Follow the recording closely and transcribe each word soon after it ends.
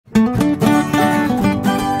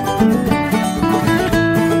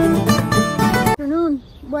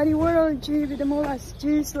us.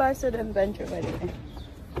 Cheese slice and adventure, by the way.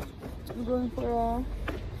 I'm going for a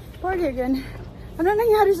party again. Ano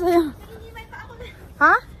nangyari sa'yo? Nanginimay pa ako na.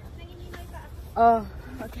 Ha? Nanginimay pa ako. Oh,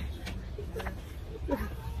 okay.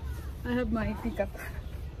 I have my pickup.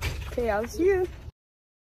 Okay, I'll see you.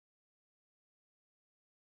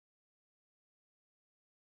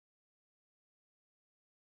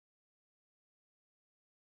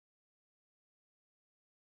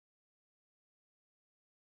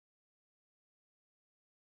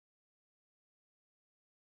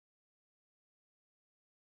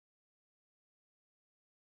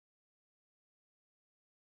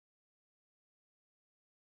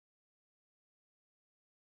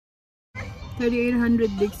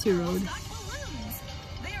 $3,800 Dixie Road.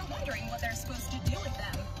 They are wondering what they're supposed to do with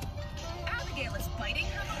them. Abigail is biting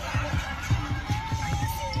her.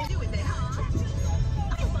 To do with it.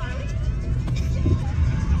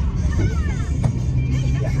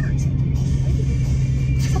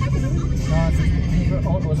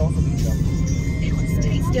 It was also pizza. It looks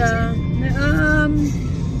tasty. Yeah.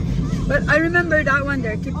 But I remember that one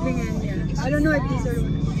there, Kipling and yeah. I don't know if this other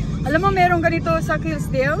one. Alam mo, meron ganito sa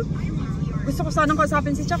Hillsdale. Gusto ko sanang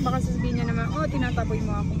kausapin si Chuck, baka sasabihin niya naman, oh, tinataboy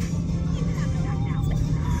mo ako.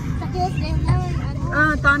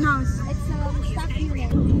 Ah, townhouse. It's stock unit.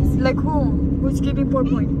 Like who? Who's giving 4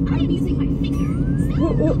 points? I'm using my fingers.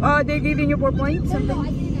 Who, they giving you 4 points? Something? No, I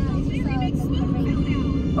didn't. It's just the rate.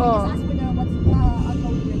 Oh. Just ask for the what's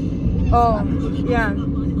unload rate. Oh, yeah.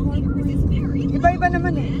 Iba-iba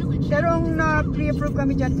naman eh. Pero ang pre-approve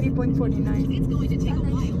kami dyan,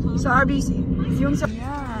 3.49. Sa RBC. Yung sa...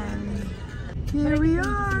 Yan. Here we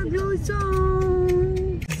are, Blue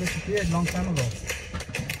Zone! It disappeared a long time ago.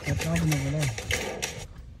 That's album over there.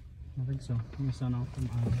 I think so. Let me sign off from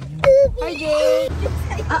Hi, Jay!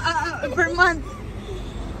 Per month.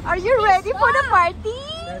 Are you ready for the party?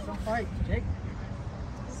 There's some fight, Jake.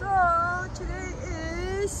 So, today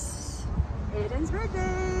is Aiden's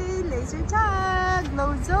birthday, laser tag,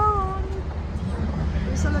 Glow Zone.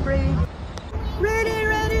 We celebrate.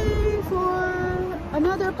 Ready for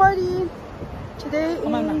another party. Today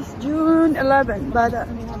is June 11, but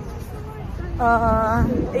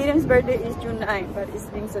Aiden's birthday is June 9, but it's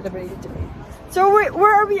being celebrated today. So where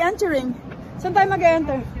are we entering? Saan tayo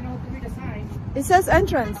mag-enter? It says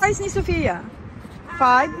entrance. Price ni Sofia?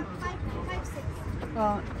 5?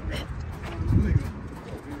 Oh.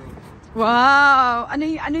 Wow!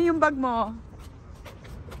 Ano yung bag mo?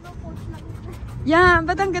 Yeah,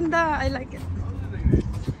 ba't ang ganda? I like it.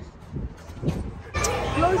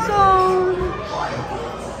 Glow Zone!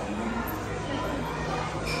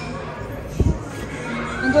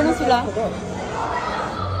 Nandiyan na sila.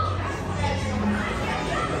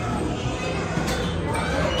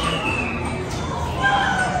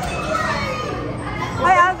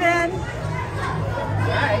 Hi, Alvin!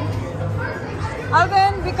 Hi.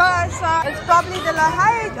 Alvin, because it's probably the last.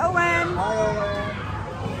 Hi, Owen! Hi, Owen.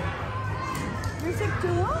 Music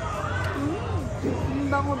too?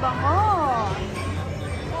 Bango-bango!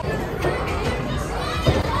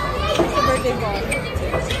 It's a birthday ball.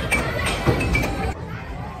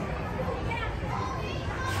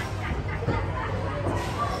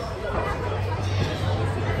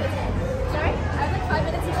 Sorry? I have like 5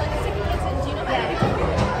 minutes until I'm taking kids, and do you know that?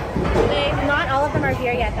 Not all of them are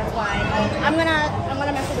here yet, that's why. I'm gonna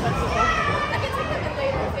message a bunch of people. I can take them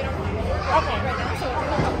later if they don't have it. Okay. Right now, so no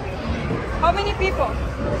problem. How many people?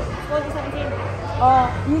 12 to 17. Oh,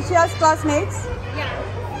 she has classmates? Yeah.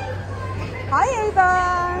 Hi, Ava!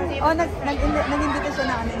 Oh, nag-imbita siya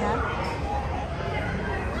na ano niya?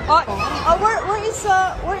 Oh, where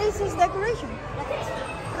is his decoration?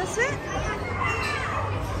 That's it?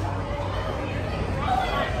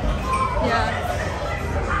 Yeah.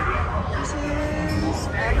 This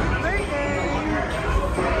is happy birthday.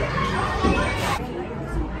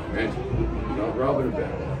 Angie, you're not robbing a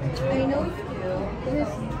bank. I know you do.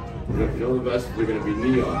 You know the vests are going to be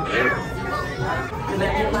neon, right? I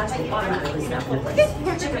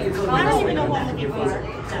don't even know what looking for.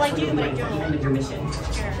 Like you, but I don't. Your mission.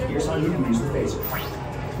 Here's how you can use the phaser.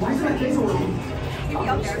 Why is my phaser working?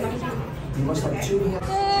 You must have 2 hands.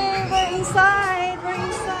 Hey, we're inside. We're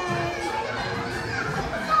inside.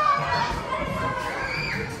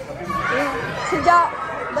 Yeah. Si Ja,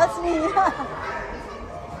 that's me.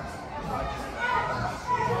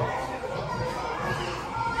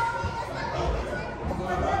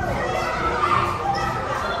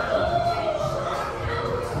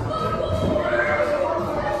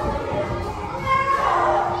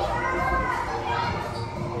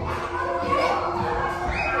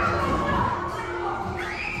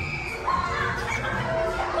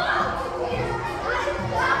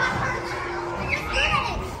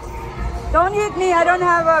 hit me, I don't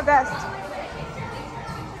have a vest.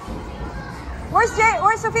 Where's Jay?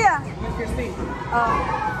 Where's Sophia? Where's Christine?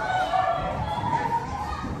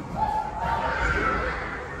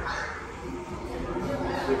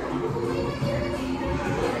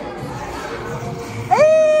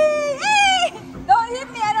 Hey! Hey! Don't hit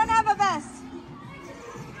me, I don't have a vest.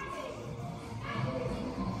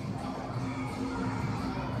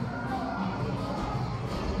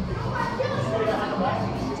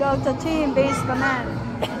 Delta team base command.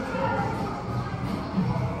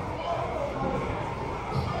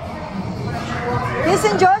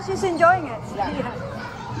 She's enjoying it. Yeah.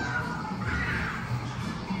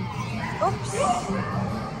 Oops.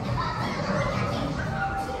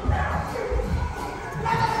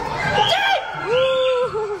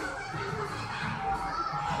 Woo.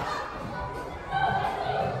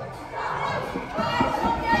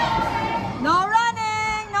 No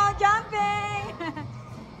running, no jumping.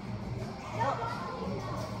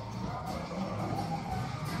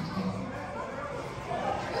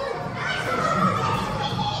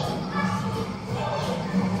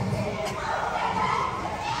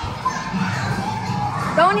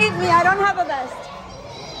 Don't hit me, I don't have a vest.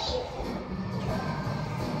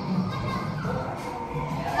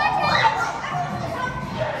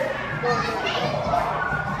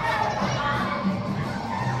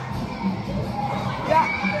 Yeah.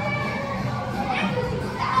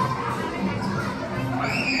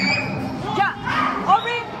 Yeah.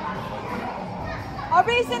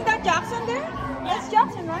 Aubrey, isn't that Jackson there? That's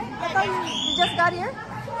Jackson, right? I thought you just got here.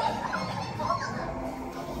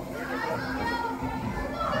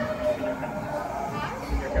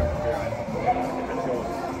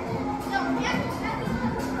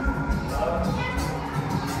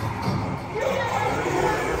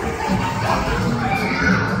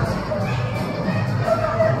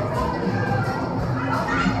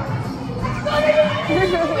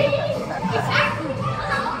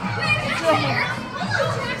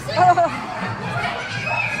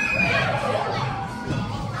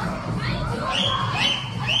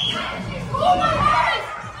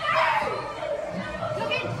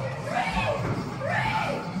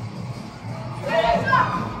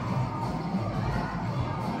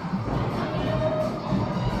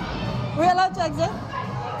 We're allowed to exit?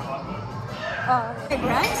 My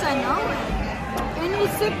grandson, no? And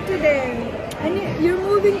he's sick today. And you're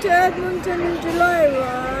moving to Edmonton in July,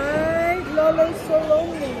 right? Lola's so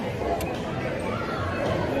lonely.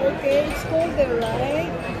 Okay, it's cold there,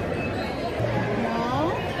 right?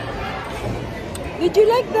 No? Did you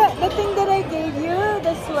like the thing that I gave you?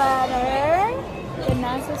 The sweater? The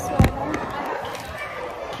NASA sweater?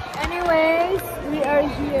 Anyways, we are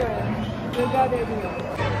here. We gathered here.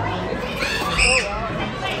 Oh, wow.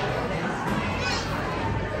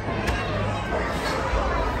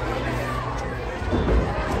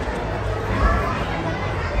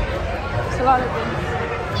 It's a lot of things.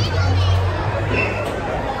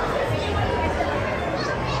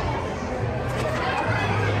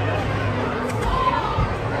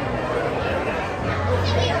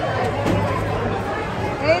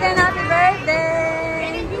 Aiden, happy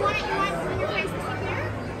birthday! You want your friends to sit here?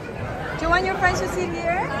 Do you want your friends to sit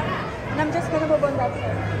here? And I'm just gonna move on that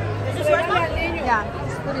side. This is right back. Yeah,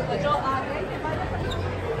 just put it there.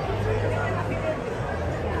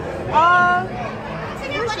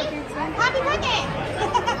 Where's the pizza? Happy birthday!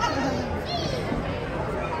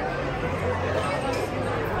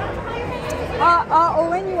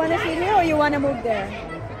 Owen, you wanna sit here or you wanna move there?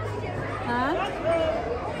 Huh?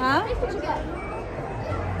 Huh?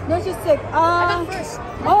 No, she's sick. I got first.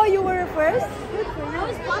 Oh, you were first? Good for I you.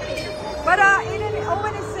 was bumpy. But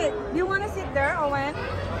Owen is sick. Do you want to sit there, Owen?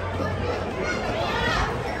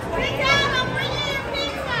 Pizza! I'm bringing you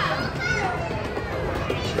pizza!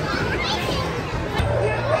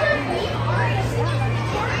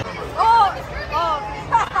 Oh!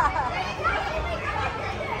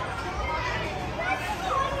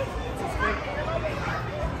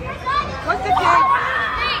 What's the cake?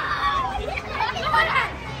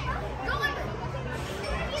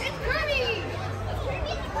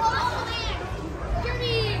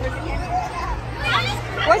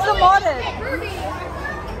 What's the motive?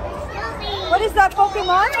 What is that,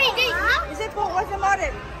 Pokemon? Is it, what's the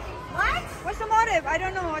motive? What? What's the motive? I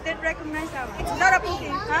don't know. I didn't recognize that one. It's not a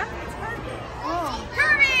Pokemon, huh? Oh.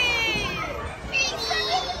 Kirby!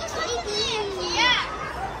 Yeah!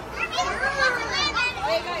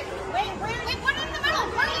 Wait, put it in the middle!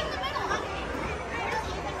 Put it in the middle!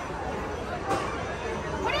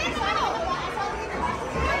 Put it in the middle!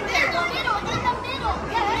 There, in the middle!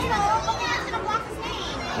 Yeah, there you go! Look at it, it's gonna block his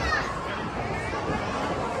name!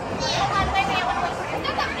 Wait, I wanna wait for you. Is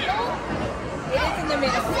that the middle?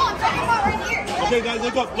 Okay, guys,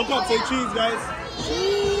 look up. Look up. Say cheese, guys.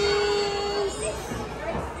 Cheese.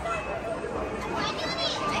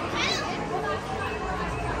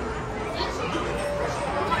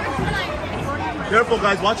 Careful,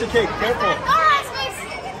 guys. Watch your cake. Careful.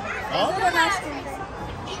 Huh?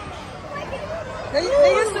 They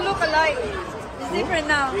used to look alike. It's different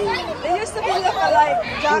now. They used to be look alike.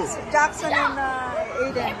 Jackson and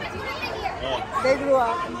Aiden. They grew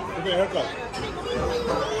up. Okay, haircut.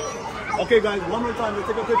 Okay, guys, one more time. Let's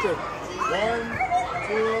take a picture. 1,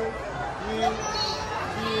 2, 3.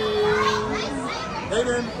 Cheese.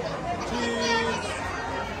 Aiden. Cheese.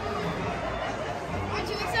 Aren't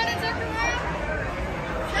you excited, Zachariah?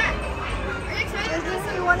 Zach, are you excited?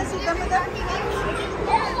 You want to see them with them?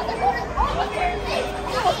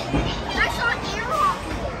 I saw an air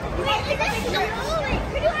hockey. Wait, could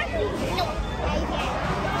you actually? No.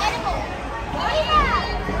 Edible.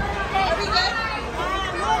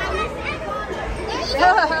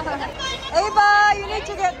 Ava, you need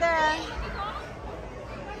to get there.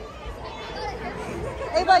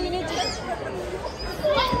 Ava, you need to. Hey,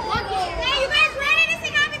 you guys ready to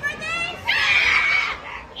sing happy birthday?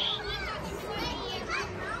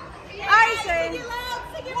 I say.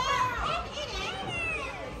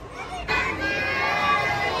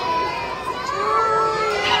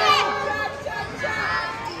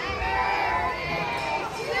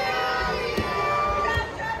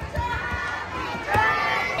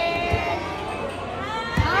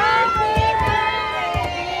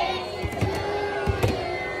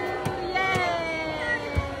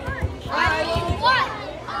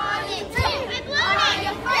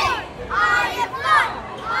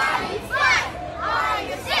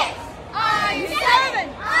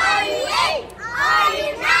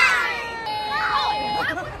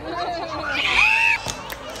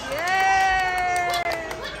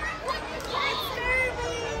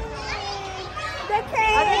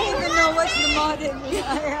 I don't even know what's the modern.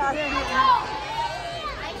 I don't know.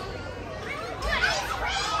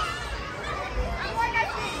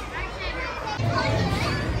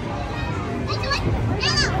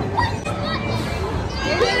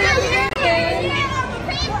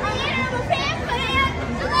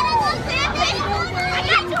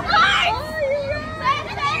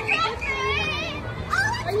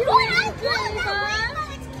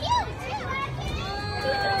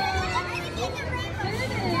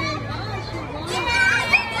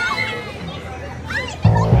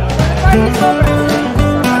 It's cute.